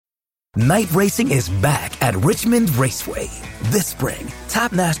Night racing is back at Richmond Raceway. This spring,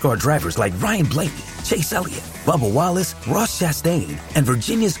 top NASCAR drivers like Ryan Blaney, Chase Elliott, Bubba Wallace, Ross Chastain, and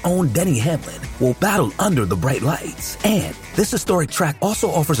Virginia's own Denny Hamlin will battle under the bright lights. And this historic track also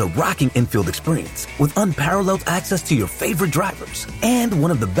offers a rocking infield experience with unparalleled access to your favorite drivers and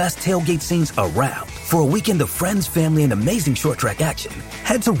one of the best tailgate scenes around. For a weekend of friends, family, and amazing short track action,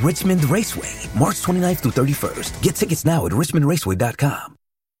 head to Richmond Raceway, March 29th through 31st. Get tickets now at richmondraceway.com.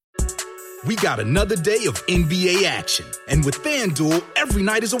 We got another day of NBA action. And with FanDuel, every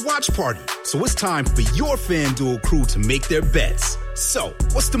night is a watch party. So it's time for your FanDuel crew to make their bets. So,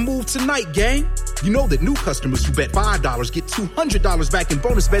 what's the move tonight, gang? You know that new customers who bet $5 get $200 back in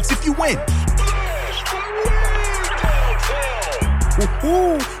bonus bets if you win.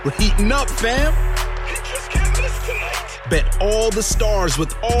 Woohoo! We're heating up, fam. You just can't miss tonight. Bet all the stars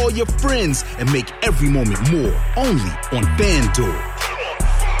with all your friends and make every moment more. Only on FanDuel.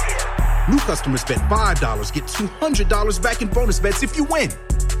 New customers bet $5, get $200 back in bonus bets if you win.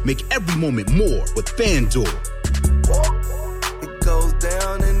 Make every moment more with FanDuel. It goes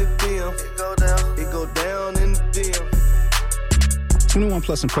down in the DM. It go down in the DM. 21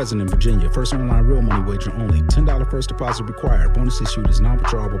 plus and present in Virginia. First online real money wager only. $10 first deposit required. Bonus issued is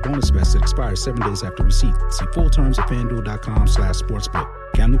non-withdrawable bonus vest that expires 7 days after receipt. See full terms at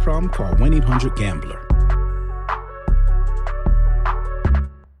FanDuel.com/sportsbook. Gambling problem? Call 1-800-GAMBLER.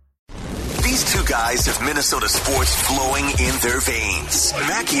 These two guys have Minnesota sports flowing in their veins.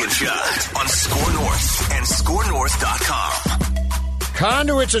 Mackie and Judd on Score North and ScoreNorth.com.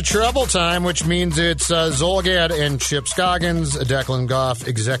 Conduits of Trouble time, which means it's Zolgad and Chip Scoggins, Declan Goff,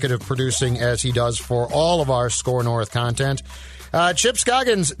 executive producing as he does for all of our Score North content. Chip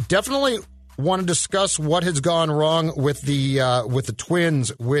Scoggins definitely want to discuss what has gone wrong with the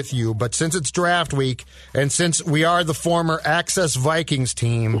Twins with you, but since it's draft week and since we are the former Access Vikings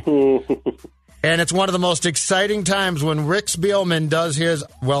team, and it's one of the most exciting times when Rick Spielman does his,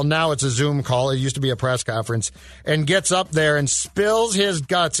 well, now it's a Zoom call, it used to be a press conference, and gets up there and spills his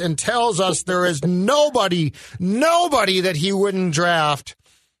guts and tells us there is nobody that he wouldn't draft.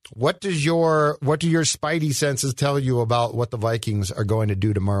 What do your spidey senses tell you about what the Vikings are going to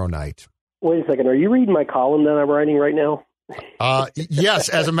do tomorrow night? Wait a second. Are you reading my column that I'm writing right now? Yes.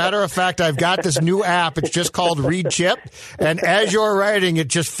 As a matter of fact, I've got this new app. It's just called Read Chip. And as you're writing, it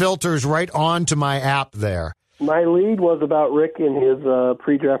just filters right onto my app there. My lead was about Rick in his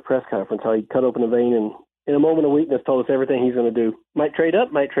pre-draft press conference, how he cut open a vein and in a moment of weakness told us everything he's going to do. Might trade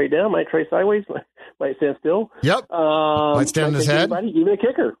up, might trade down, might trade sideways, might stand still. Yep. Might stand on his head. Even a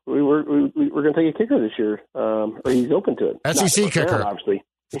kicker. We're going to take a kicker this year, or he's open to it. SEC kicker. Now, obviously.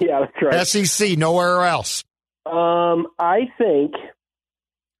 Yeah, that's right. SEC, nowhere else. I think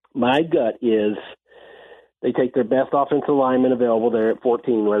my gut is they take their best offensive lineman available there at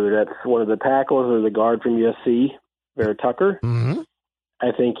 14, whether that's one of the tackles or the guard from USC, Vera Tucker. Mm-hmm.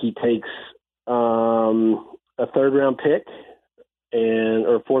 I think he takes a third-round pick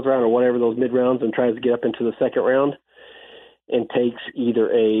or fourth round or whatever, those mid-rounds, and tries to get up into the second round and takes either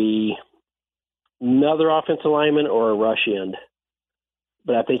another offensive lineman or a rush end.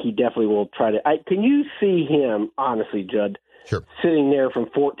 But I think he definitely will try to. Can you see him, honestly, Judd, sure, sitting there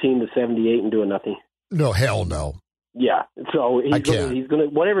from 14 to 78 and doing nothing? No, hell no. Yeah. So he's going to,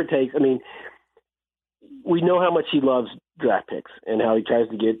 whatever it takes. I mean, we know how much he loves draft picks and how he tries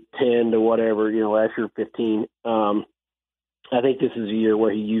to get 10 to whatever, last year 15. I think this is a year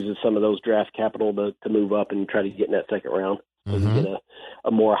where he uses some of those draft capital to move up and try to get in that second round so Mm-hmm. to get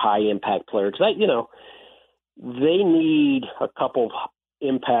a more high-impact player. Because, they need a couple of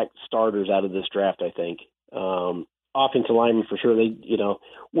impact starters out of this draft, I think. Offensive lineman for sure. They,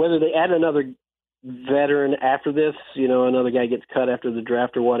 whether they add another veteran after this, another guy gets cut after the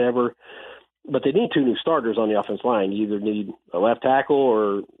draft or whatever, but they need two new starters on the offensive line. You either need a left tackle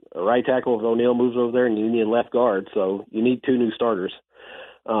or a right tackle if O'Neal moves over there, and you need a left guard. So you need two new starters.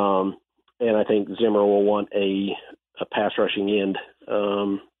 And I think Zimmer will want a pass rushing end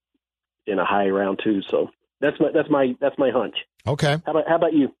in a high round too. So that's my hunch. Okay. How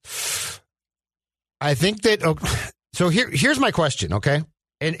about you? I think that. So here's my question. Okay,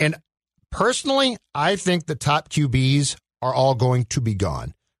 and personally, I think the top QBs are all going to be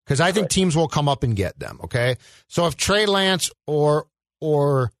gone because I think teams will come up and get them. Okay, so if Trey Lance or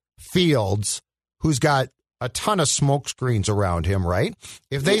Fields, who's got a ton of smoke screens around him, right?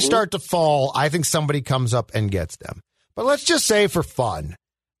 If they start to fall, I think somebody comes up and gets them. But let's just say for fun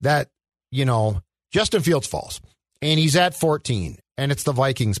that Justin Fields falls. And he's at 14, and it's the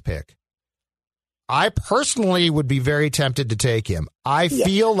Vikings pick. I personally would be very tempted to take him. I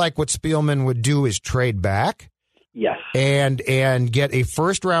feel like what Spielman would do is trade back Yes. And get a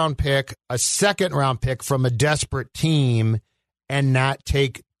first-round pick, a second-round pick from a desperate team and not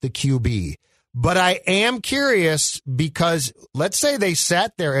take the QB. But I am curious because let's say they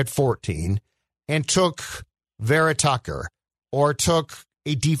sat there at 14 and took Vera Tucker or took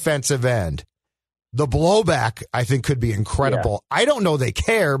a defensive end. The blowback, I think, could be incredible. Yeah. I don't know they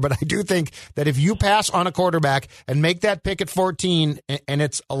care, but I do think that if you pass on a quarterback and make that pick at 14 and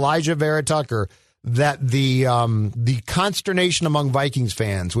it's Elijah Vera Tucker, that the consternation among Vikings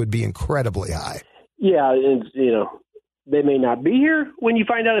fans would be incredibly high. Yeah, and, they may not be here when you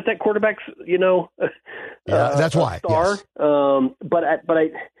find out if that quarterback's, that's why. Star. Yes. But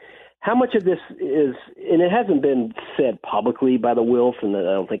how much of this is, and it hasn't been said publicly by the Wilfs, and I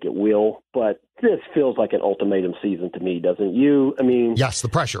don't think it will, but this feels like an ultimatum season to me, doesn't you? I mean, yes, the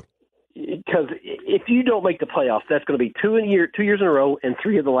pressure. Because if you don't make the playoffs, that's going to be 2 years in a row and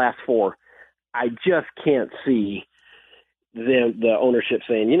 3 of the last 4. I just can't see the ownership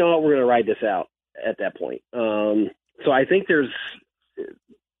saying, you know what, we're going to ride this out at that point. So I think there's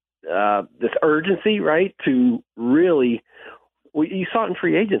this urgency, right, to really – you saw it in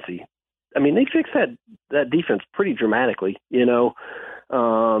free agency. I mean, they fixed that defense pretty dramatically, and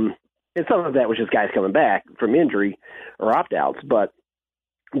some of that was just guys coming back from injury or opt-outs, but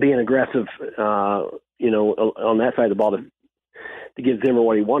being aggressive, on that side of the ball to give Zimmer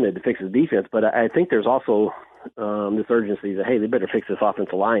what he wanted to fix his defense. But I think there's also this urgency that, hey, they better fix this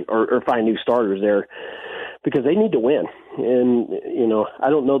offensive line or find new starters there because they need to win. And, I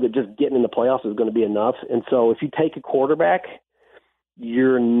don't know that just getting in the playoffs is going to be enough. And so if you take a quarterback,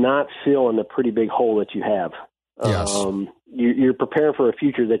 you're not filling the pretty big hole that you have. Yes. You're preparing for a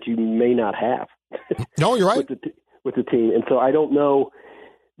future that you may not have. No, you're right. with the team. And so I don't know.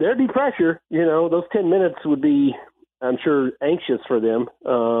 There'd be pressure. Those 10 minutes would be, I'm sure, anxious for them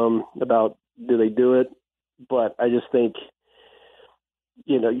about do they do it. But I just think,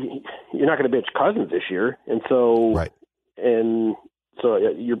 you're not going to bench Cousins this year. And so, right. And so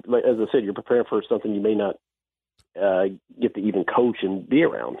you're, as I said, you're preparing for something you may not get to even coach and be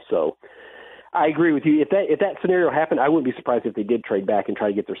around. So I agree with you. If that scenario happened, I wouldn't be surprised if they did trade back and try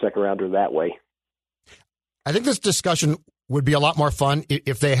to get their second rounder that way. I think this discussion would be a lot more fun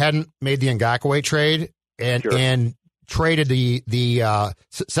if they hadn't made the Ngakoue trade and traded the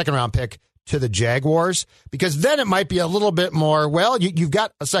second round pick to the Jaguars, because then it might be a little bit more, well, you've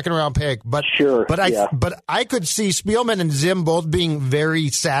got a second round pick, but I could see Spielman and Zim both being very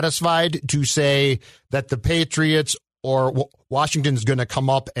satisfied to say that the Patriots or Washington's going to come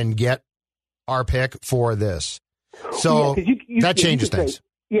up and get our pick for this. So that changes things.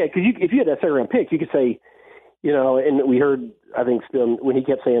 Because if you had that second round pick, you could say, and we heard, I think, when he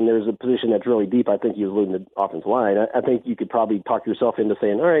kept saying there's a position that's really deep, I think he was alluding to the offensive line. I think you could probably talk yourself into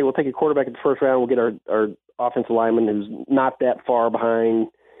saying, all right, we'll take a quarterback in the first round. We'll get our offensive lineman who's not that far behind,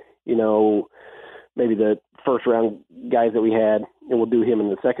 maybe the first round guys that we had, and we'll do him in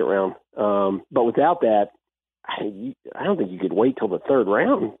the second round. But without that, I don't think you could wait till the third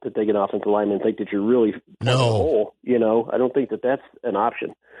round to take an offensive lineman and think that you're really in the hole. I don't think that that's an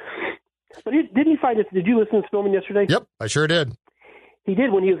option. But didn't you find it? Did you listen to Spillman yesterday? Yep, I sure did. He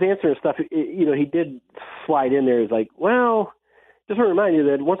did when he was answering stuff. He did slide in there. He's like, "Well, just want to remind you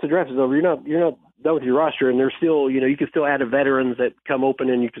that once the draft is over, you're not done with your roster, and there's still, you can still add veterans that come open,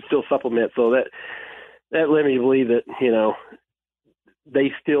 and you can still supplement." So that led me to believe that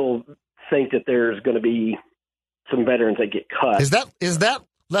they still think that there's going to be some veterans that get cut. Is that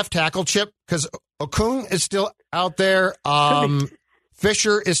left tackle, Chip? Because Okung is still out there.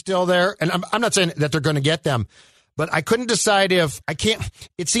 Fisher is still there, and I'm not saying that they're going to get them, but I couldn't decide it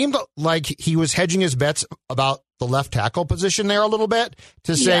seemed like he was hedging his bets about the left tackle position there a little bit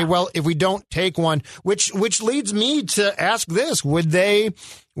to say, well, if we don't take one, which leads me to ask this, would they,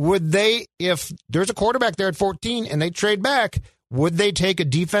 if there's a quarterback there at 14 and they trade back, would they take a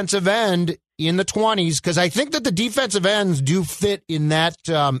defensive end in the 20s? Because I think that the defensive ends do fit in that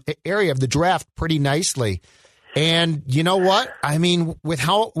area of the draft pretty nicely. And you know what? I mean, with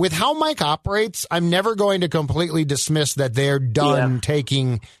how Mike operates, I'm never going to completely dismiss that they're done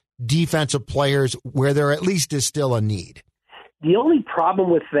taking defensive players where there at least is still a need. The only problem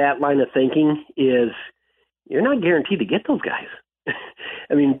with that line of thinking is you're not guaranteed to get those guys.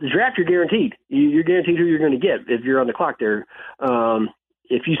 I mean, the draft, you're guaranteed. You're guaranteed who you're going to get if you're on the clock there.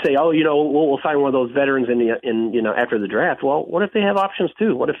 If you say, we'll sign one of those veterans in after the draft, well, what if they have options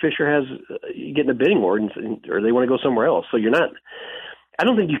too? What if Fisher has getting a bidding war or they want to go somewhere else? So I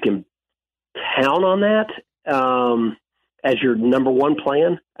don't think you can count on that as your number one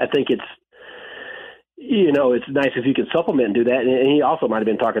plan. I think it's nice if you can supplement and do that. And he also might have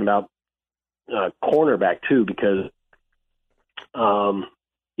been talking about cornerback too, because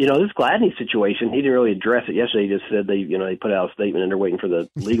this Gladney situation, he didn't really address it yesterday. He just said they put out a statement and they're waiting for the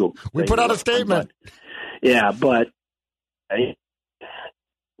legal. We put out a statement. But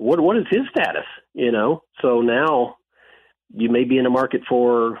what is his status? So now you may be in the market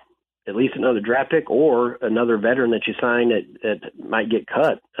for at least another draft pick or another veteran that you sign that might get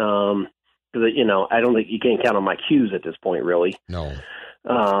cut. Because I don't think you can't count on Mike Hughes at this point, really. No.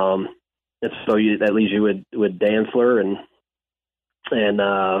 And so that leaves you with Dantzler and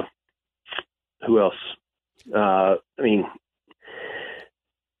who else?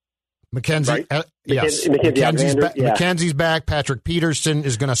 McKenzie. Right? Yes. McKenzie's back. Patrick Peterson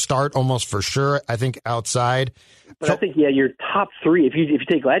is going to start almost for sure, I think, outside. But I think, your top three, if you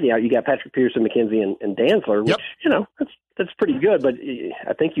take Gladney out, you got Patrick Peterson, McKenzie, and Dantzler, which, that's pretty good. But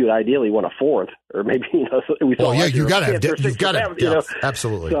I think you would ideally want a fourth, or maybe, we saw. Oh, yeah, you've got to.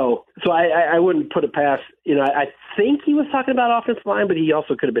 Absolutely. So I wouldn't put it past, I think he was talking about offensive line, but he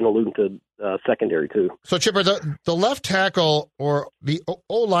also could have been alluding to secondary too. So, Chipper, the left tackle or the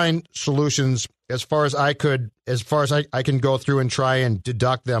O-line solutions, as far as I can go through and try and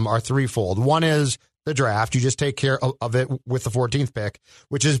deduct them, are threefold. One is the draft. You just take care of it with the 14th pick,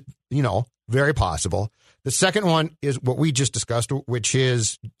 which is, very possible. The second one is what we just discussed, which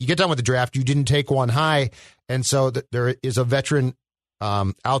is you get done with the draft, you didn't take one high, and so there is a veteran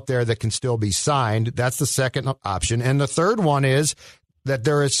out there that can still be signed. That's the second option. And the third one is that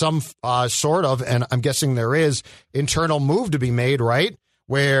there is some sort of, and I'm guessing there is, internal move to be made, right?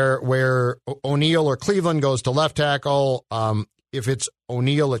 Where O'Neill or Cleveland goes to left tackle. If it's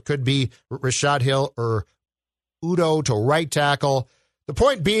O'Neill, it could be Rashad Hill or Udo to right tackle. The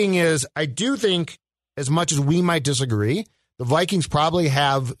point being is, I do think, as much as we might disagree, the Vikings probably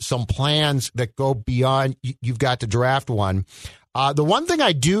have some plans that go beyond you've got to draft one. The one thing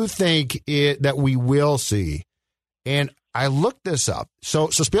I do think that we will see, and I looked this up. So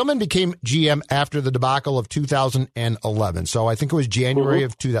Spielman became GM after the debacle of 2011. So I think it was January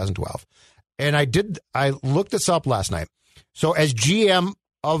of 2012. And I looked this up last night. So as GM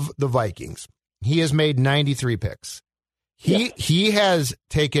of the Vikings, he has made 93 picks. He has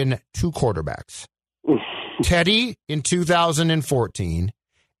taken two quarterbacks, Teddy in 2014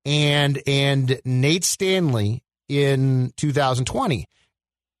 and Nate Stanley in 2020.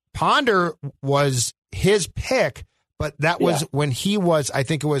 Ponder was his pick, but that was when he was, I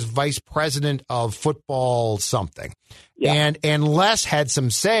think it was vice president of football something. Yeah. And Les had some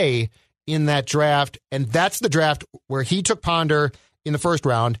say in that draft, and that's the draft where he took Ponder in the first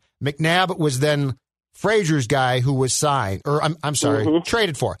round. McNabb was then Frazier's guy who was signed, or I'm sorry,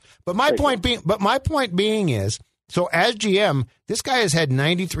 traded for. But my point being is, so as GM, this guy has had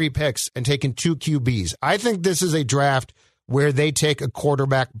 93 picks and taken two QBs. I think this is a draft where they take a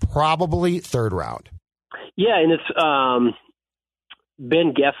quarterback probably third round. Yeah, and it's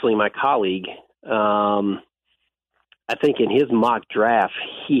Ben Gessley, my colleague. I think in his mock draft,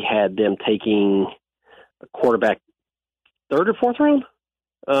 he had them taking a quarterback third or fourth round.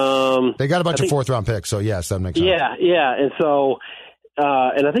 They got a bunch of fourth-round picks, so yes, that makes sense. Yeah, and so,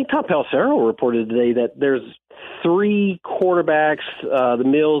 and I think Tom Pelissero reported today that there's three quarterbacks: the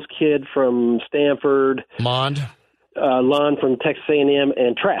Mills kid from Stanford, Lon from Texas A&M,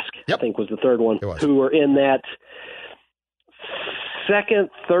 and Trask. I think was the third one, who were in that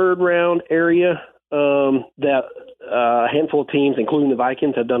second, third round area. That a handful of teams, including the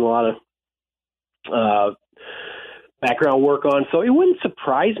Vikings, have done a lot of background work on. So it wouldn't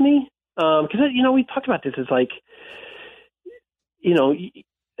surprise me because, we talked about this. It's like,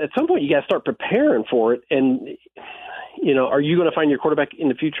 at some point you got to start preparing for it. And, are you going to find your quarterback in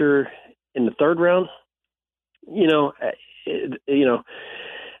the future in the third round?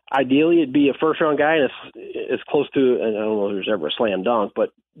 Ideally it'd be a first round guy, and it's close to, and I don't know if there's ever a slam dunk,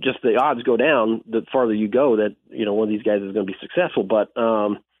 but just the odds go down the farther you go that, one of these guys is going to be successful. But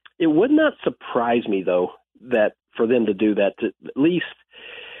it would not surprise me, though, that for them to do that, to at least,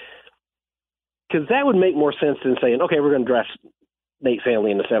 because that would make more sense than saying, okay, we're going to draft Nate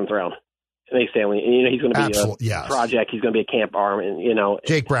Stanley in the seventh round. Nate Stanley, and he's going to be a project. He's going to be a camp arm, and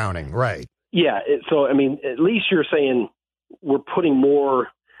Jake Browning, right? Yeah. So I mean, at least you're saying we're putting more.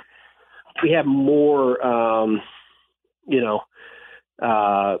 We have more,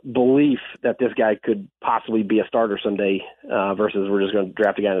 belief that this guy could possibly be a starter someday versus we're just going to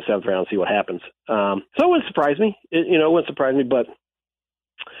draft a guy in the seventh round and see what happens. So it wouldn't surprise me. It wouldn't surprise me, but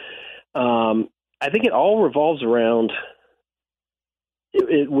I think it all revolves around,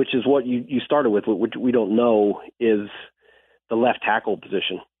 which is what you started with, which we don't know, is the left tackle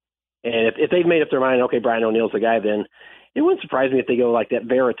position. And if they've made up their mind, okay, Brian O'Neill's the guy, then it wouldn't surprise me if they go like that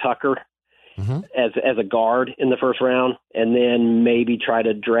Vera Tucker. as a guard in the first round, and then maybe try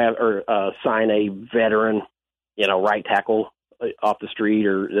to draft or sign a veteran, right tackle off the street,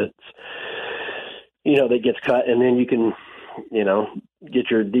 or that's that gets cut, and then you can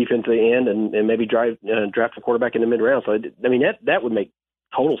get your defensive end and maybe draft a quarterback in the mid round. So that would make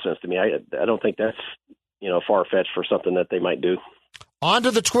total sense to me. I don't think that's far fetched for something that they might do. On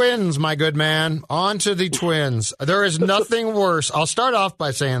to the Twins, my good man. On to the Twins. There is nothing worse. I'll start off by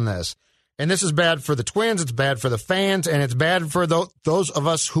saying this, and this is bad for the Twins, it's bad for the fans, and it's bad for those of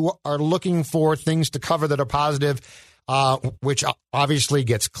us who are looking for things to cover that are positive, which obviously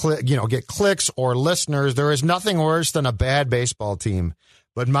get clicks or listeners. There is nothing worse than a bad baseball team.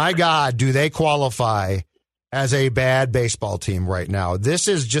 But my God, do they qualify as a bad baseball team right now? This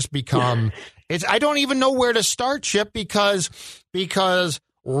has just become... I don't even know where to start, Chip, because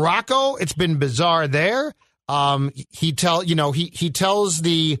Rocco, it's been bizarre there. He tells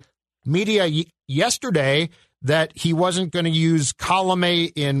the media yesterday that he wasn't going to use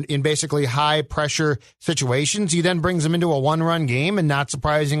Colomé in basically high pressure situations. He then brings him into a 1-run game, and not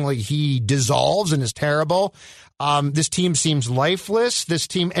surprisingly, he dissolves and is terrible. This team seems lifeless.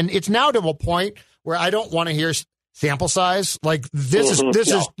 And it's now to a point where I don't want to hear sample size. Like this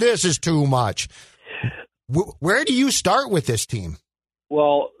is too much. Where do you start with this team?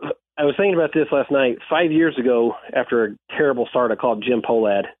 Well, I was thinking about this last night. 5 years ago, after a terrible start, I called Jim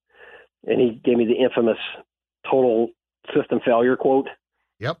Pohlad, and he gave me the infamous total system failure quote.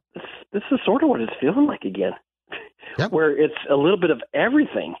 Yep. This is sort of what it's feeling like again, yep. Where it's a little bit of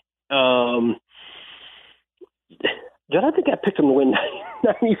everything. Judd, I think I picked them to win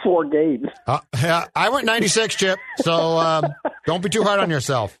 94 games. Yeah, I went 96, Chip, so don't be too hard on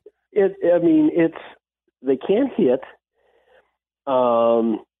yourself. They can't hit.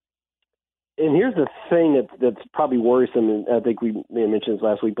 And here's the thing that's probably worrisome, and I think we may have mentioned this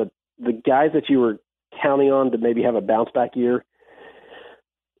last week, but the guys that you were counting on to maybe have a bounce-back year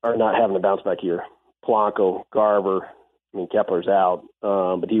are not having a bounce-back year. Polanco, Garver, Kepler's out,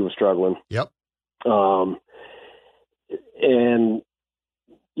 but he was struggling. Yep. And,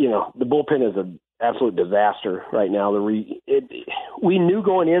 the bullpen is an absolute disaster right now. We knew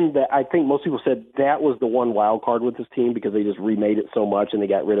going in that I think most people said that was the one wild card with this team because they just remade it so much and they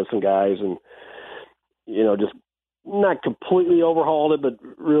got rid of some guys and, just not completely overhauled it, but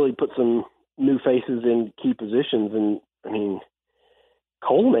really put some new faces in key positions. And,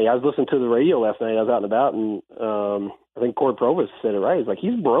 Colomé, I was listening to the radio last night. I was out and about, and I think Corey Provis said it right. He's like,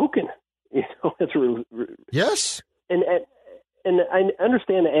 he's broken. It's really yes. And I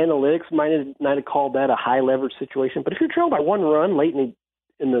understand the analytics might have called that a high leverage situation, but if you're trailed by 1 run late in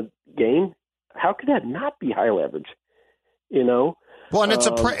the game, how could that not be high leverage? Well, and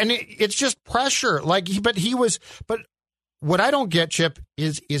it's just pressure. But what I don't get, Chip,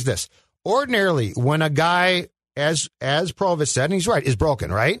 is this. Ordinarily, when a guy, as Provis said, and he's right, is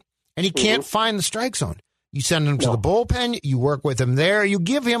broken, right, and he can't find the strike zone, you send him to the bullpen, you work with him there, you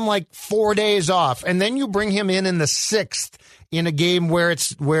give him like 4 days off, and then you bring him in the 6th in a game where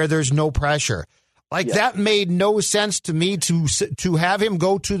there's no pressure. That made no sense to me to have him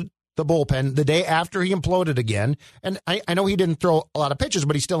go to the bullpen the day after he imploded again. And I know he didn't throw a lot of pitches,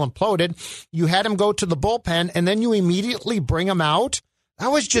 but he still imploded. You had him go to the bullpen, and then you immediately bring him out. That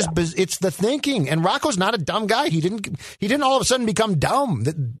was just it's the thinking. And Rocco's not a dumb guy. He didn't all of a sudden become dumb.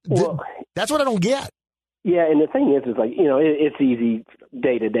 That's what I don't get. Yeah, and the thing is like, it's easy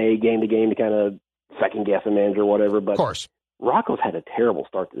day-to-day, game-to-game to kind of second-guess a manager or whatever. But of course. Rocco's had a terrible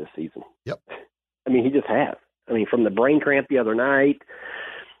start to this season. Yep. He just has. From the brain cramp the other night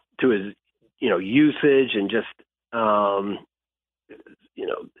to his, usage and just,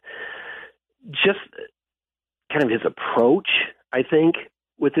 just kind of his approach, I think,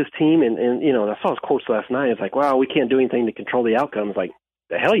 with this team. And I saw his quotes last night. It's like, wow, we can't do anything to control the outcomes. Like,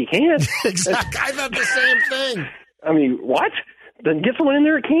 the hell you can. Exactly. I thought the same thing. What? Then get someone in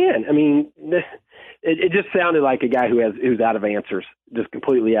there who can. It just sounded like a guy who's out of answers, just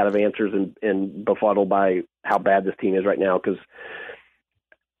completely out of answers and befuddled by how bad this team is right now. Because,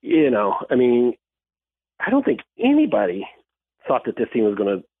 I don't think anybody thought that this team was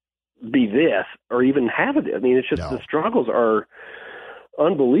going to be this or even have it. It's just the struggles are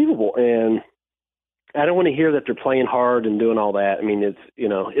unbelievable. And I don't want to hear that they're playing hard and doing all that.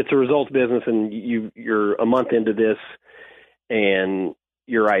 It's a results business, and you're a month into this, and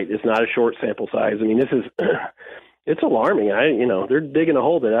you're right. It's not a short sample size. This is it's alarming. They're digging a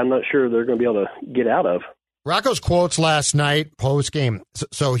hole that I'm not sure they're going to be able to get out of. Rocco's quotes last night, post-game.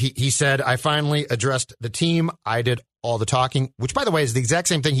 So he said, I finally addressed the team. I did all the talking, which, by the way, is the exact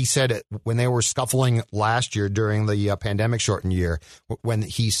same thing he said when they were scuffling last year during the pandemic-shortened year when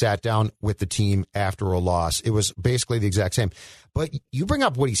he sat down with the team after a loss. It was basically the exact same. But you bring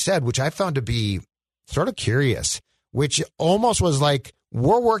up what he said, which I found to be sort of curious, which almost was like,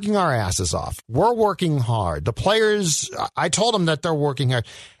 we're working our asses off. We're working hard. The players, I told them that they're working hard.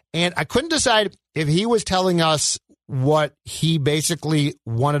 And I couldn't decide if he was telling us what he basically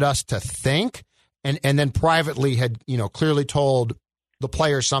wanted us to think and then privately had, clearly told the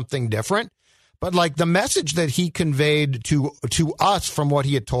players something different. But like the message that he conveyed to us from what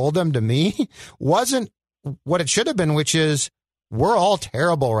he had told them to me wasn't what it should have been, which is we're all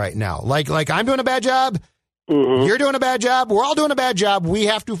terrible right now. Like I'm doing a bad job. Mm-hmm. You're doing a bad job. We're all doing a bad job. We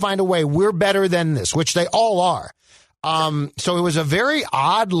have to find a way. We're better than this, which they all are. So it was a very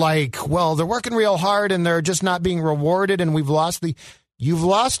odd, they're working real hard and they're just not being rewarded. And you've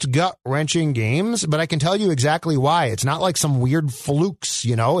lost gut-wrenching games, but I can tell you exactly why. It's not like some weird flukes,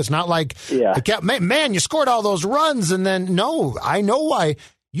 It's not like, man, you scored all those runs. And then, no, I know why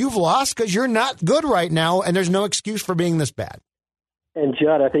you've lost because you're not good right now. And there's no excuse for being this bad. And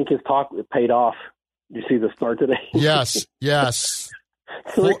Judd, I think his talk paid off. You see the start today? Yes.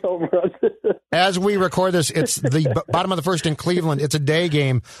 3 home runs. As we record this, it's the bottom of the first in Cleveland. It's a day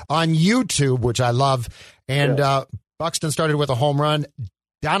game on YouTube, which I love. And Buxton started with a home run.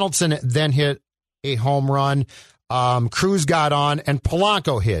 Donaldson then hit a home run. Cruz got on, and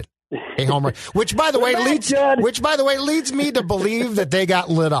Polanco hit a home run. Which, by the way, leads me to believe that they got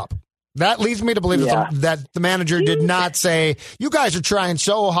lit up. That leads me to believe that the manager did not say, you guys are trying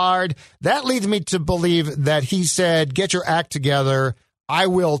so hard. That leads me to believe that he said, get your act together. I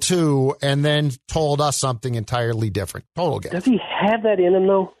will too, and then told us something entirely different. Total guess. Does he have that in him,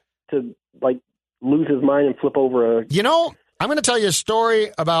 though, to lose his mind and flip over a... I'm going to tell you a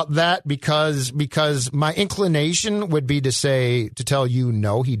story about that because my inclination would be to tell you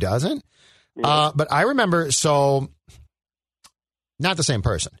no, he doesn't. Yeah. But I remember, not the same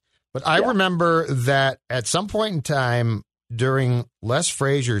person, but I remember that at some point in time during Les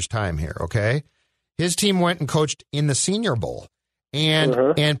Frazier's time here, okay, his team went and coached in the Senior Bowl. And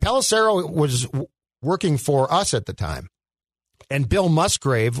Pelissero was working for us at the time, and Bill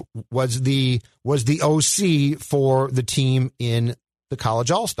Musgrave was the OC for the team in the College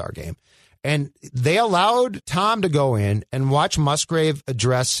All-Star game, and they allowed Tom to go in and watch Musgrave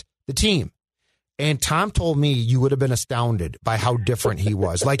address the team. And Tom told me you would have been astounded by how different he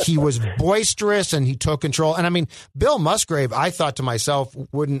was. Like, he was boisterous and he took control. And I mean, Bill Musgrave, I thought to myself,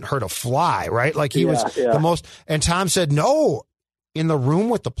 wouldn't hurt a fly, right? Like he was the most. And Tom said no. In the room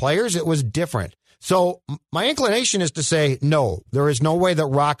with the players, it was different. So my inclination is to say, no, there is no way that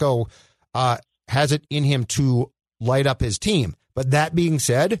Rocco has it in him to light up his team. But that being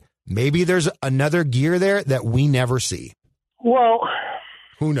said, maybe there's another gear there that we never see. Well,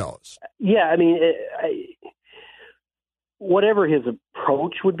 who knows? Yeah, I mean, whatever his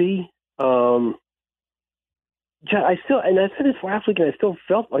approach would be, I said this last week, and I still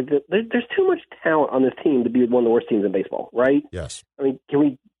felt like there's too much talent on this team to be one of the worst teams in baseball, right? Yes. I mean,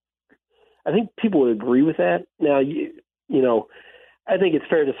 I think people would agree with that. Now, I think it's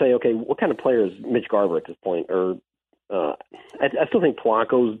fair to say, okay, what kind of player is Mitch Garver at this point? Or I still think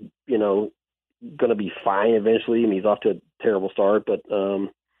Polanco's, going to be fine eventually. I mean, he's off to a terrible start, but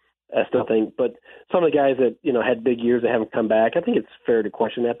I still think. But some of the guys that had big years that haven't come back, I think it's fair to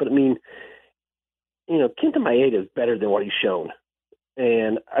question that. But I mean, Kenta Maeda is better than what he's shown,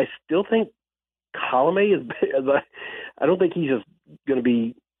 and I still think Colomé is. I don't think he's just going to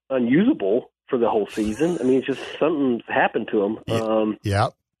be unusable for the whole season. I mean, it's just something's happened to him. Yeah.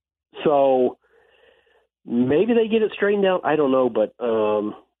 So maybe they get it straightened out. I don't know, but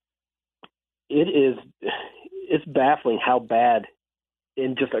it's baffling how bad,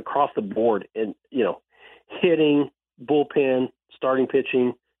 and just across the board, and hitting, bullpen, starting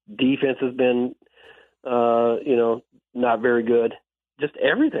pitching, defense has been not very good. Just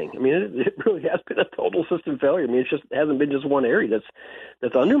everything. I mean, it really has been a total system failure. I mean, it hasn't been just one area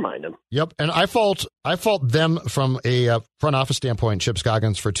that's undermined them. Yep, and I fault them from a front office standpoint, Chip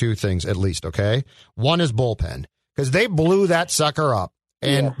Scoggins, for two things at least. Okay, one is bullpen, because they blew that sucker up,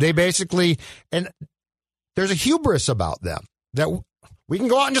 and they basically, and there's a hubris about them that we can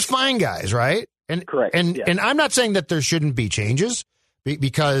go out and just find guys, right? And correct. And I'm not saying that there shouldn't be changes,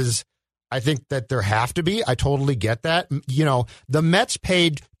 because I think that there have to be. I totally get that. The Mets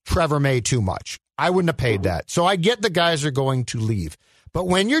paid Trevor May too much. I wouldn't have paid that. So I get the guys are going to leave. But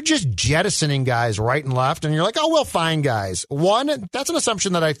when you're just jettisoning guys right and left, and you're like, oh, we'll find guys. One, that's an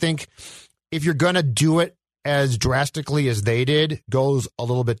assumption that I think if you're going to do it as drastically as they did goes a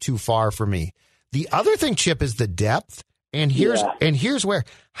little bit too far for me. The other thing, Chip, is the depth. And here's where.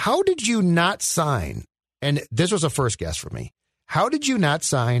 How did you not sign? And this was a first guess for me. How did you not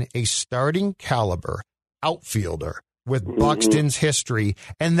sign a starting caliber outfielder with Buxton's history?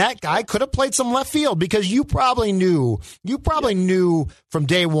 And that guy could have played some left field, because you probably knew from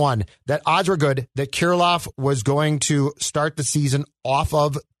day one that odds were good that Kirilloff was going to start the season off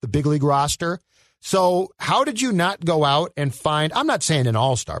of the big league roster. So how did you not go out and find, I'm not saying an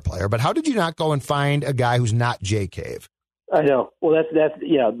all-star player, but how did you not go and find a guy who's not Jay Cave? I know. Well, that's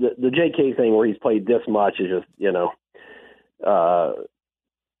the Jay Cave thing where he's played this much is just,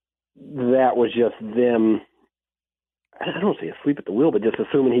 that was just them. I don't say asleep at the wheel, but just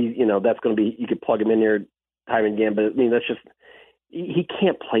assuming he's, that's going to be, you could plug him in there time and again. But I mean, that's just, he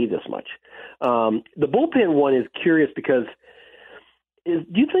can't play this much. The bullpen one is curious because do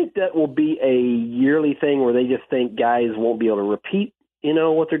you think that will be a yearly thing where they just think guys won't be able to repeat,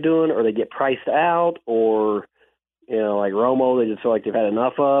 what they're doing, or they get priced out, or, like Romo, they just feel like they've had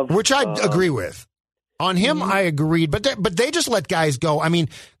enough of? Which I agree with. On him, I agreed, but they just let guys go. I mean,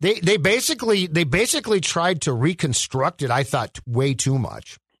 they basically tried to reconstruct it, I thought, way too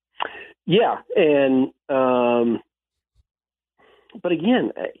much. Yeah, and but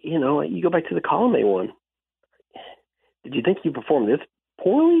again, you go back to the Colomé one. Did you think he performed this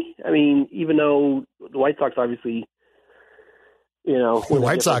poorly? I mean, even though the White Sox obviously, the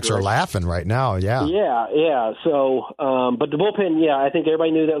White Sox are laughing right now. Yeah. Yeah. So, but the bullpen, I think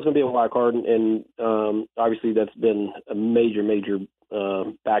everybody knew that was going to be a wild card, and obviously that's been a major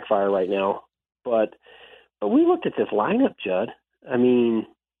backfire right now. But we looked at this lineup, Judd. I mean,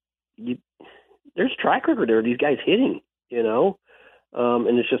 there's track record there. These guys hitting, and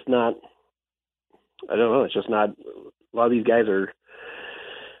it's just not. I don't know. It's just not. A lot of these guys are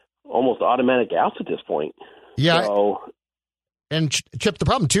almost automatic outs at this point. Yeah. So, and Chip, the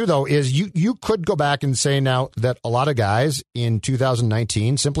problem too, though, is you could go back and say now that a lot of guys in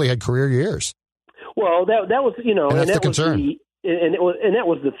 2019 simply had career years. Well, that was and that's the concern. That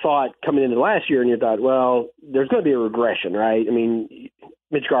was the thought coming into last year, and you thought, well, there's going to be a regression, right? I mean,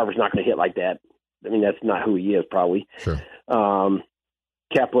 Mitch Garver's not going to hit like that. I mean, that's not who he is, probably. Sure.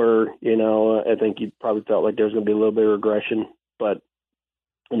 Kepler, I think you probably felt like there was going to be a little bit of regression,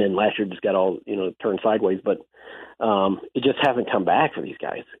 and then last year just got all, turned sideways, but it just hasn't come back for these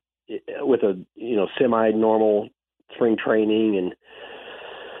guys with a, semi-normal spring training. And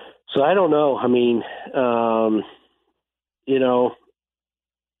so I don't know. I mean,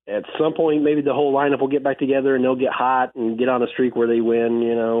 at some point, maybe the whole lineup will get back together and they'll get hot and get on a streak where they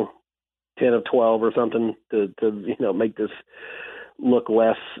win, 10 of 12 or something to make this look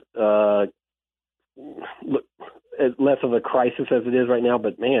less of a crisis as it is right now.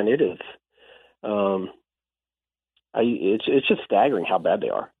 But man, it is. It's just staggering how bad they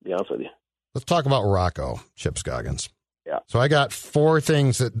are, to be honest with you. Let's talk about Rocco, Chip Scoggins. Yeah. So I got four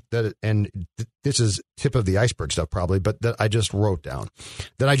things that this is tip of the iceberg stuff probably, but that I just wrote down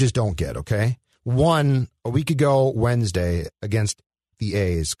that I just don't get. Okay. One, a week ago Wednesday against the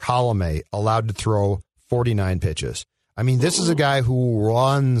A's, Colomé allowed to throw 49 pitches. I mean, this is a guy who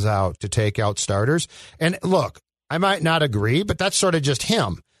runs out to take out starters. And look, I might not agree, but that's sort of just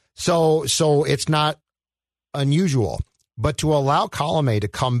him. So it's not unusual. But to allow Colomé to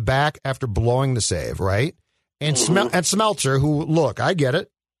come back after blowing the save, right? And Smeltzer, who, look, I get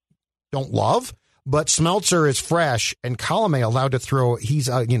it, don't love, but Smeltzer is fresh, and Colomé allowed to throw. He's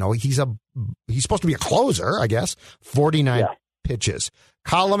supposed to be a closer, I guess. 49 pitches.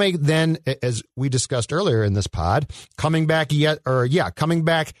 Colomé then, as we discussed earlier in this pod, coming back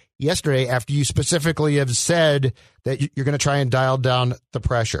yesterday after you specifically have said that you're going to try and dial down the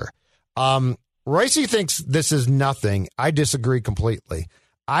pressure. Royce thinks this is nothing. I disagree completely.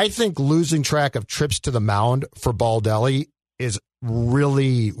 I think losing track of trips to the mound for Baldelli is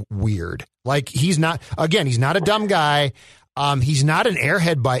really weird. Like, he's not a dumb guy. He's not an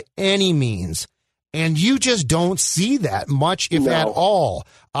airhead by any means. And you just don't see that much, if at all.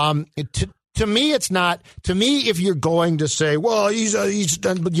 To me, it's not. To me, if you're going to say, well, he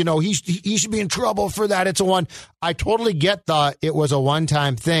should be in trouble for that, it's a one. I totally get it was a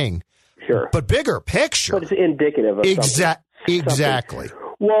one-time thing. Sure. But bigger picture. But it's indicative of something. Exactly.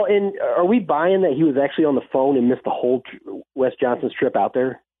 Well, and are we buying that he was actually on the phone and missed the whole Wes Johnson's trip out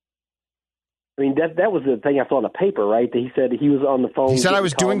there? I mean, that was the thing I saw in the paper, right? That he said he was on the phone. He said I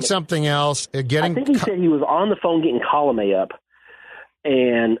was doing something else. I think he said he was on the phone getting Colomé up,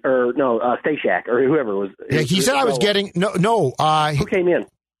 Stashak or whoever was. Yeah, he said I was getting no. Who came in?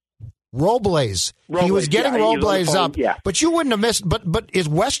 Robles. He was getting Robles up, but you wouldn't have missed. But is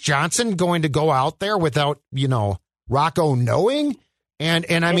Wes Johnson going to go out there without, Rocco knowing?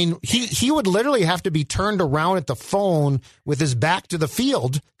 And I mean, he would literally have to be turned around at the phone with his back to the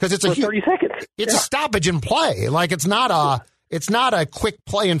field because it's 30 seconds. It's a stoppage in play. Like it's not a quick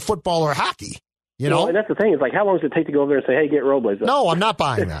play in football or hockey. And that's the thing. It's like, how long does it take to go over there and say, "Hey, get Robles up"? No, I'm not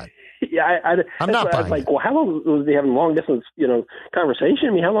buying that. I'm not buying. Like, well, how long was they having long distance, conversation?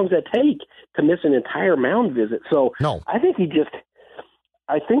 I mean, how long does that take to miss an entire mound visit? So, no, I think he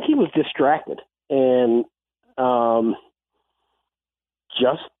was distracted and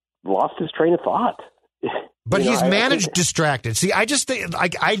just lost his train of thought. But he's managed distracted. See, I just think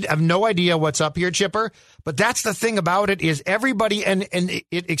I have no idea what's up here, Chipper. But that's the thing about it is everybody, and it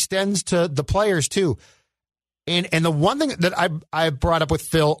extends to the players too. And the one thing that I brought up with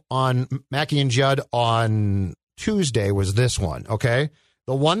Phil on Mackey and Judd on Tuesday was this one. Okay,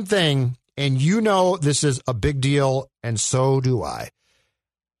 the one thing, and this is a big deal, and so do I.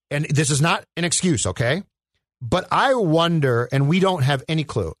 And this is not an excuse, okay? But I wonder, and we don't have any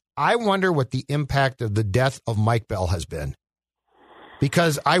clue. I wonder what the impact of the death of Mike Bell has been.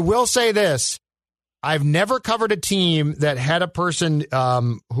 Because I will say this, I've never covered a team that had a person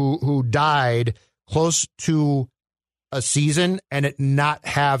who died close to a season and it not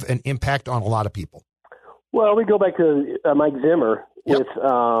have an impact on a lot of people. Well, we go back to Mike Zimmer with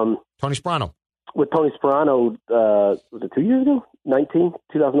Tony Sperano. With Tony Sperano, was it 2 years ago?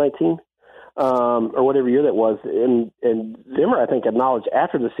 2019? Or whatever year that was, and Zimmer, I think, acknowledged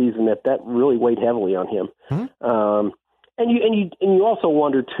after the season that really weighed heavily on him. Mm-hmm. And you also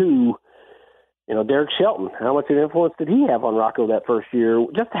wonder too, Derek Shelton, how much of an influence did he have on Rocco that first year?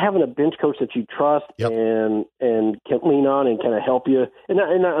 Just having a bench coach that you trust and can lean on and kind of help you. And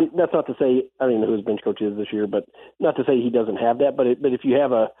that's not to say I don't even know who his bench coach is this year, but not to say he doesn't have that. But if you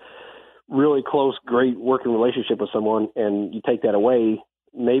have a really close, great working relationship with someone and you take that away,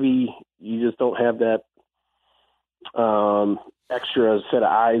 maybe you just don't have that extra set of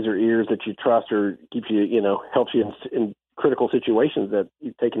eyes or ears that you trust or keeps you, helps you in critical situations that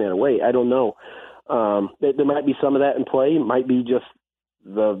you've taken that away. I don't know. There might be some of that in play. It might be just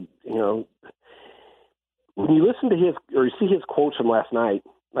when you listen to his or you see his quotes from last night,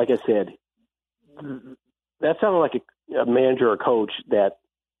 like I said, that sounded like a manager or coach that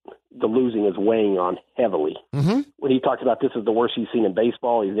the losing is weighing on heavily. Mm-hmm. When he talked about this is the worst he's seen in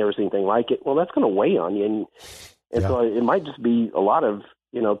baseball, he's never seen anything like it. Well, that's going to weigh on you. And so it might just be a lot of,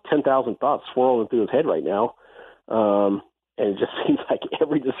 10,000 thoughts swirling through his head right now. And it just seems like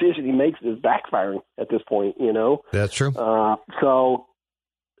every decision he makes is backfiring at this point, That's true. So,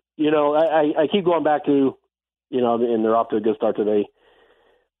 I keep going back to, and they're off to a good start today.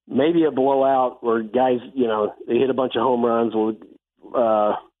 Maybe a blowout where guys, they hit a bunch of home runs will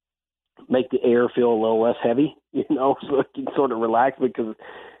make the air feel a little less heavy, so it can sort of relax because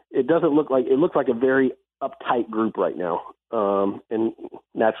it looks like a very uptight group right now. And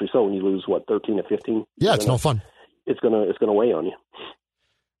naturally so when you lose 13 to 15. Yeah, it's no fun. It's gonna weigh on you.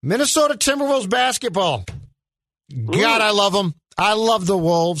 Minnesota Timberwolves basketball. God, I love them. I love the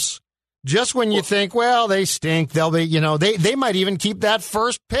Wolves. Just when you think, well, they stink, they'll be, they might even keep that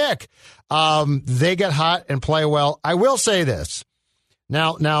first pick. They get hot and play well. I will say this.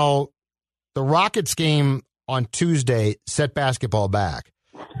 Now, the Rockets game on Tuesday set basketball back,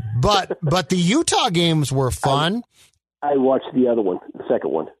 but the Utah games were fun. I watched the other one, the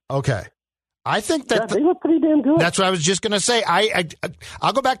second one. Okay, I think that they look pretty damn good. That's what I was just going to say.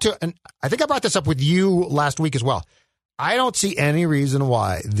 I'll go back to, and I think I brought this up with you last week as well. I don't see any reason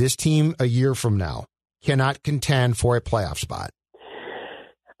why this team a year from now cannot contend for a playoff spot.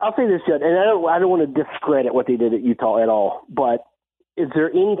 I'll say this, Judd, and I don't want to discredit what they did at Utah at all, but is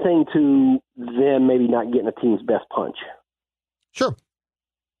there anything to them maybe not getting a team's best punch? Sure.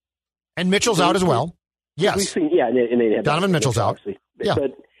 And Mitchell's out as well. Yes. We've seen, and they have Donovan Mitchell's out. Obviously. Yeah,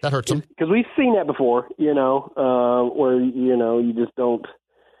 but that hurts them. Because we've seen that before, where, you just don't.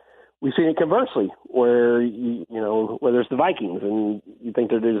 We've seen it conversely, where, whether it's the Vikings and you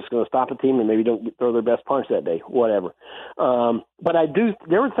think they're just going to stop a team and maybe don't throw their best punch that day, whatever. But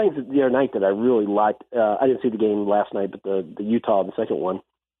there were things the other night that I really liked. I didn't see the game last night, but the Utah, the second one,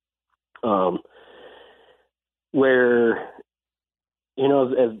 where,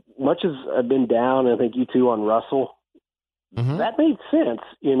 as much as I've been down, I think you too, on Russell, mm-hmm. that made sense,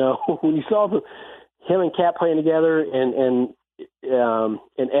 when you saw him and Cat playing together and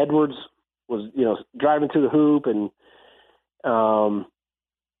Edwards was, driving to the hoop, and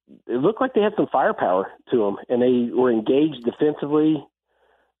it looked like they had some firepower to them, and they were engaged defensively.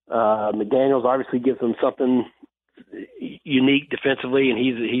 McDaniels obviously gives them something unique defensively, and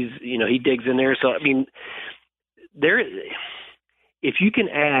he's he digs in there. So I mean, if you can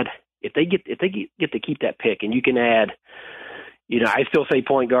add, if they get to keep that pick, and you can add, I still say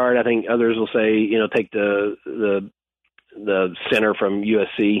point guard. I think others will say take the center from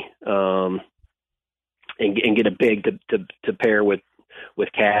USC and get a big to pair with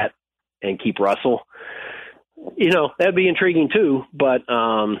Cat and keep Russell. That'd be intriguing too. But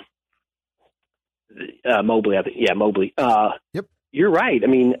Mobley, I think, Mobley. Yep, you're right. I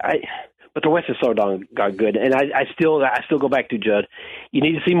mean, but the West is so darn good, and I still go back to Judd. You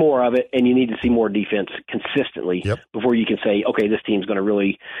need to see more of it, and you need to see more defense consistently before you can say, okay, this team's going to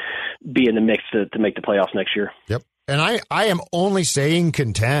really be in the mix to make the playoffs next year. Yep. And I am only saying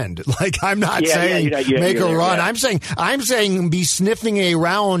contend. Like, I'm not saying make a run. Yeah. I'm saying be sniffing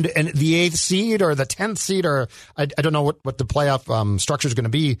around and the 8th seed or the 10th seed, or I don't know what the playoff structure is going to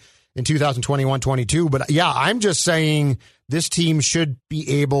be in 2021-22. But yeah, I'm just saying this team should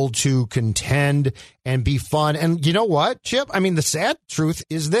be able to contend and be fun. And you know what, Chip? I mean, the sad truth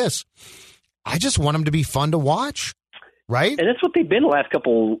is this. I just want them to be fun to watch, right? And that's what they've been the last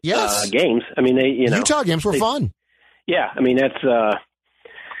couple games. I mean, Utah games were fun. Yeah, I mean, that's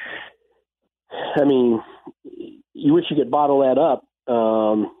you wish you could bottle that up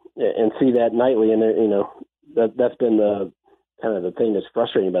and see that nightly. And, that's been the kind of the thing that's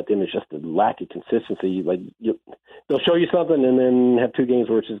frustrating about them, is just the lack of consistency. Like, they'll show you something and then have 2 games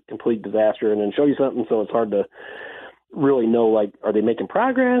where it's a complete disaster, and then show you something, so it's hard to really know, like, are they making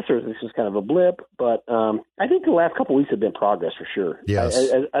progress or is this just kind of a blip? But I think the last couple of weeks have been progress for sure. Yes.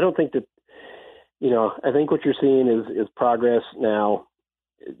 I don't think that, I think what you're seeing is progress now.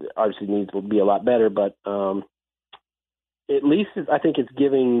 It obviously needs to be a lot better, but at least I think it's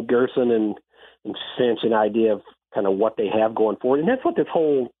giving Gerson and Finch an idea of kind of what they have going forward. And that's what this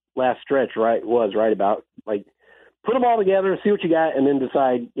whole last stretch was about. Like, put them all together, see what you got, and then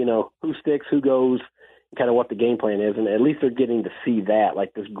decide, who sticks, who goes, kind of what the game plan is. And at least they're getting to see that,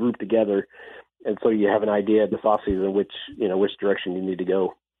 like, this group together. And so you have an idea this offseason which direction you need to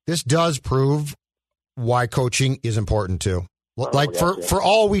go. This does prove why coaching is important too. Like, for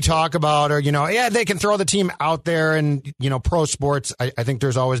all we talk about, or, they can throw the team out there and, pro sports. I think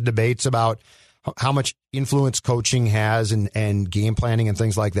there's always debates about how much influence coaching has and game planning and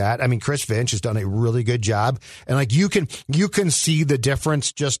things like that. I mean, Chris Finch has done a really good job. And like, you can see the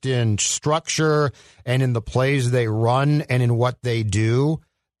difference just in structure and in the plays they run and in what they do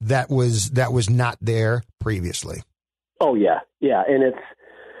that was not there previously. Oh yeah. Yeah. And it's,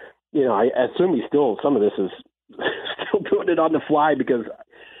 I assume some of this is still doing it on the fly, because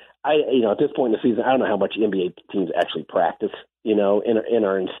at this point in the season, I don't know how much NBA teams actually practice, and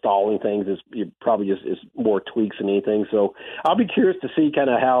are installing things. Is probably just is more tweaks than anything. So I'll be curious to see kind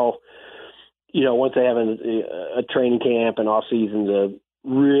of how, once they have a training camp and off season to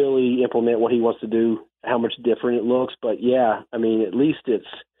really implement what he wants to do, how much different it looks. But yeah, I mean, at least it's,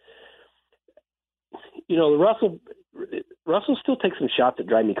 Russell still takes some shots that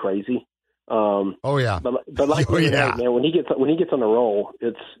drive me crazy. Oh yeah, but like night, man, when he gets on the roll,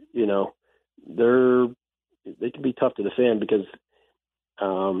 it's they can be tough to defend because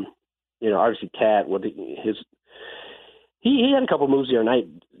obviously Cat he had a couple moves the other night,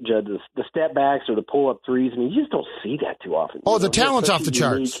 Judd, the step backs or the pull up threes. I mean, you just don't see that too often. Oh, the talent's off the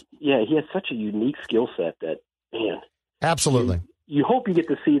charts. Yeah, he has such a unique skill set that, man. Absolutely. You hope you get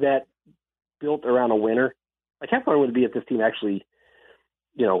to see that built around a winner. Like, how fun would it be if this team actually,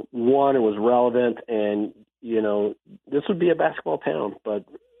 won and was relevant, and, this would be a basketball town, but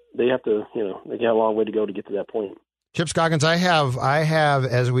they have to, they got a long way to go to get to that point. Chip Scoggins, I have,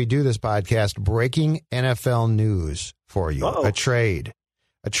 as we do this podcast, breaking NFL news for you. Uh-oh. A trade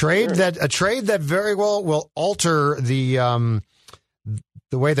that very well will alter the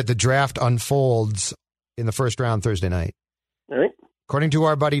way that the draft unfolds in the first round Thursday night. All right. According to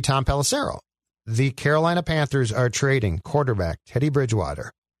our buddy Tom Pelissero, the Carolina Panthers are trading quarterback Teddy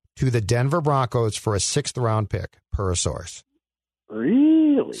Bridgewater to the Denver Broncos for a 6th-round pick, per a source.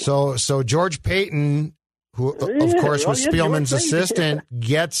 Really? So George Payton, who of course was Spielman's assistant,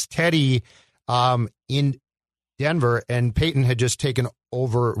 gets Teddy in Denver, and Payton had just taken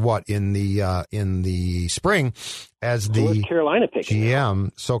over in the spring as the Carolina pick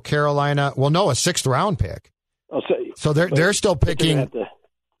GM. So Carolina, a 6th-round pick. Oh, so they're still picking.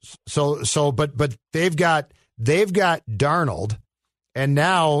 But they've got Darnold, and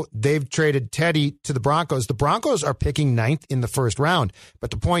now they've traded Teddy to the Broncos. The Broncos are picking 9th in the first round. But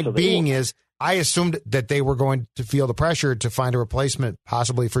the point being is, I assumed that they were going to feel the pressure to find a replacement,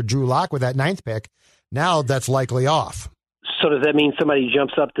 possibly for Drew Lock with that 9th pick. Now that's likely off. So does that mean somebody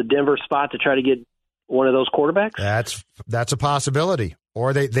jumps up the Denver spot to try to get one of those quarterbacks? That's a possibility.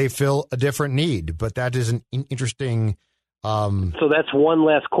 Or they fill a different need. But that is an interesting. So that's one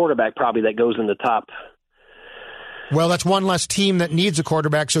less quarterback probably that goes in the top. Well, that's one less team that needs a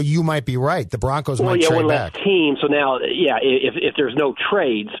quarterback, so you might be right. The Broncos might trade one back. less team. So now, if there's no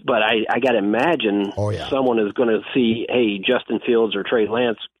trades, but I got to imagine someone is going to see, hey, Justin Fields or Trey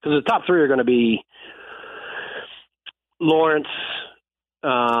Lance, because the top three are going to be Lawrence,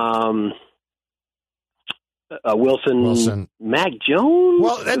 Wilson, Mac Jones.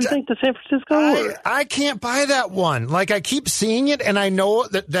 Well, do you think to San Francisco? I can't buy that one. Like, I keep seeing it, and I know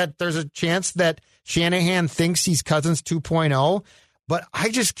that there's a chance that Shanahan thinks he's Cousins 2.0, but I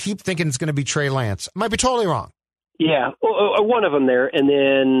just keep thinking it's going to be Trey Lance. I might be totally wrong. Yeah, one of them there, and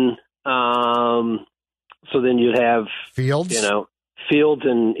then so then you'd have Fields, Fields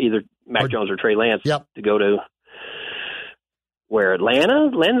and either Mac Jones or Trey Lance to go to. Where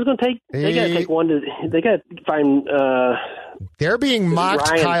Atlanta's going to take? They got to take one. They got to find. They're being mocked.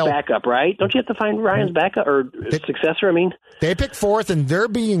 Ryan's backup, right? Don't you have to find Ryan's backup or successor? I mean, they pick fourth, and they're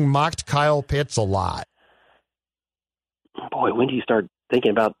being mocked. Kyle Pitts a lot. Boy, when do you start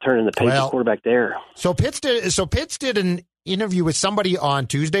thinking about turning the page quarterback there? So Pitts did an interview with somebody on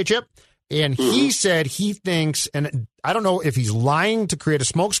Tuesday, Chip, and he said he thinks, and I don't know if he's lying to create a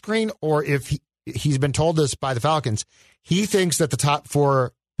smokescreen or if he's been told this by the Falcons. He thinks that the top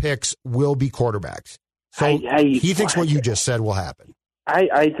 4 picks will be quarterbacks. So he thinks what you just said will happen.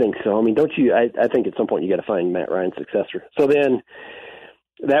 I think so. I mean, don't you? I think at some point you got to find Matt Ryan's successor. So then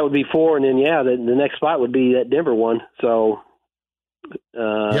that would be 4, and then the next spot would be that Denver one. So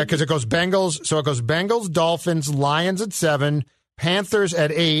because it goes Bengals. So it goes Bengals, Dolphins, Lions at 7, Panthers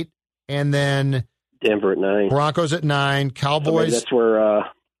at 8, and then Denver at 9, Broncos at 9, Cowboys. So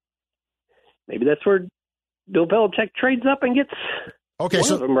maybe that's where Bill Belichick trades up and gets one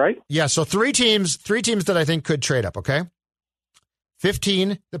of them, right? Yeah, so three teams that I think could trade up, okay?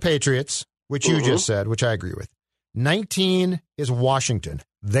 15, the Patriots, which you just said, which I agree with. 19 is Washington.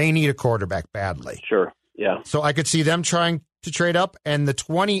 They need a quarterback badly. Sure, yeah. So I could see them trying to trade up, and the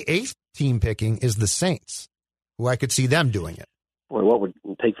 28th team picking is the Saints, who I could see them doing it. Boy, what would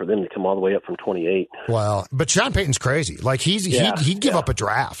it take for them to come all the way up from 28? Well, but Sean Payton's crazy. Like, he'd give up a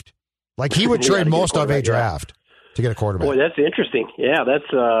draft. Like, he would trade most of a draft to get a quarterback. Boy, that's interesting. Yeah, that's,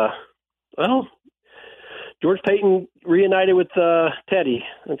 George Payton reunited with Teddy.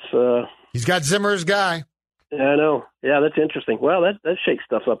 That's he's got Zimmer's guy. Yeah, I know. Yeah, that's interesting. Well, that shakes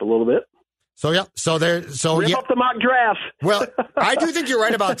stuff up a little bit. So, yeah. Rip up the mock draft. Well, I do think you're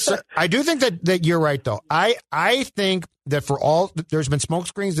right about – I do think that you're right, though. I think that for all – there's been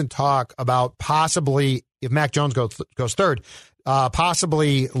smokescreens and talk about possibly, if Mac Jones goes third –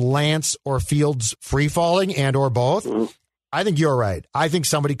 possibly Lance or Fields free-falling and or both. I think you're right. I think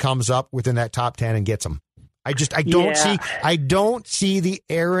somebody comes up within that top 10 and gets them. I don't see the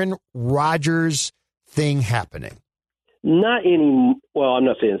Aaron Rodgers thing happening. Not any. Well, I'm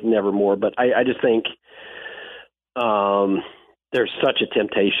not saying it's never more, but I just think there's such a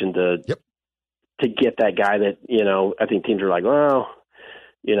temptation to get that guy that, I think teams are like, well,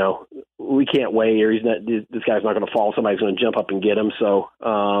 we can't wait, or this guy's not going to fall. Somebody's going to jump up and get him. So,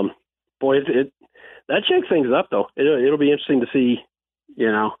 boy, that shakes things up, though. It'll be interesting to see,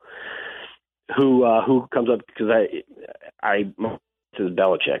 who comes up, because this is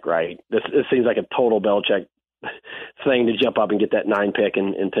Belichick, right? This seems like a total Belichick thing to jump up and get that 9 pick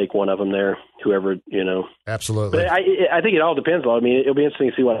and take one of them there, whoever, Absolutely. But I think it all depends, though. I mean, it'll be interesting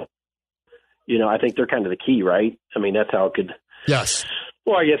to see what, I think they're kind of the key, right? I mean, that's how it could. Yes.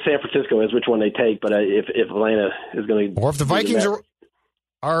 Well, I guess San Francisco is which one they take, but if Atlanta is going to, or if the Vikings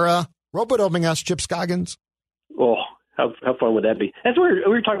are robo-doming us, Chip Scoggins. Well, how fun would that be? That's what we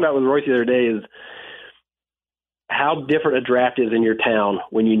were talking about with Royce the other day, is how different a draft is in your town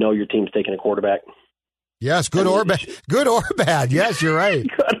when you know your team's taking a quarterback. Yes, good or bad. Good or bad. Yes, you're right.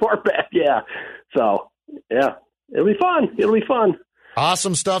 Good or bad. Yeah. So yeah, it'll be fun.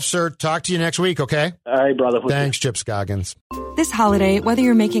 Awesome stuff, sir. Talk to you next week, okay? All right, brother. Thanks, Chip Scoggins. This holiday, whether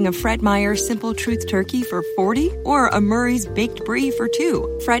you're making a Fred Meyer Simple Truth Turkey for 40 or a Murray's Baked Brie for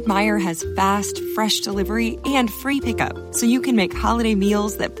 2, Fred Meyer has fast, fresh delivery and free pickup, so you can make holiday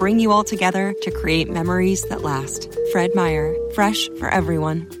meals that bring you all together to create memories that last. Fred Meyer, fresh for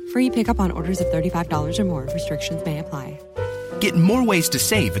everyone. Free pickup on orders of $35 or more. Restrictions may apply. Get more ways to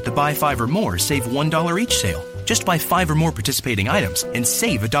save at the Buy 5 or More Save $1 each sale. Just buy 5 or more participating items and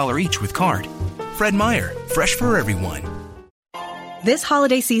save $1 each with card. Fred Meyer, fresh for everyone. This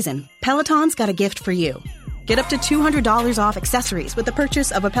holiday season, Peloton's got a gift for you. Get up to $200 off accessories with the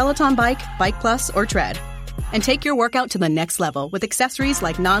purchase of a Peloton bike, Bike Plus, or Tread. And take your workout to the next level with accessories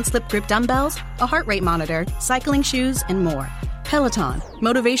like non-slip grip dumbbells, a heart rate monitor, cycling shoes, and more. Peloton,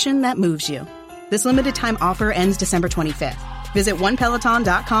 motivation that moves you. This limited time offer ends December 25th. Visit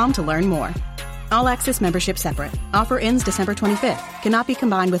onepeloton.com to learn more. All access membership separate. Offer ends December 25th. Cannot be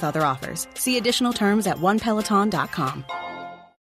combined with other offers. See additional terms at onepeloton.com.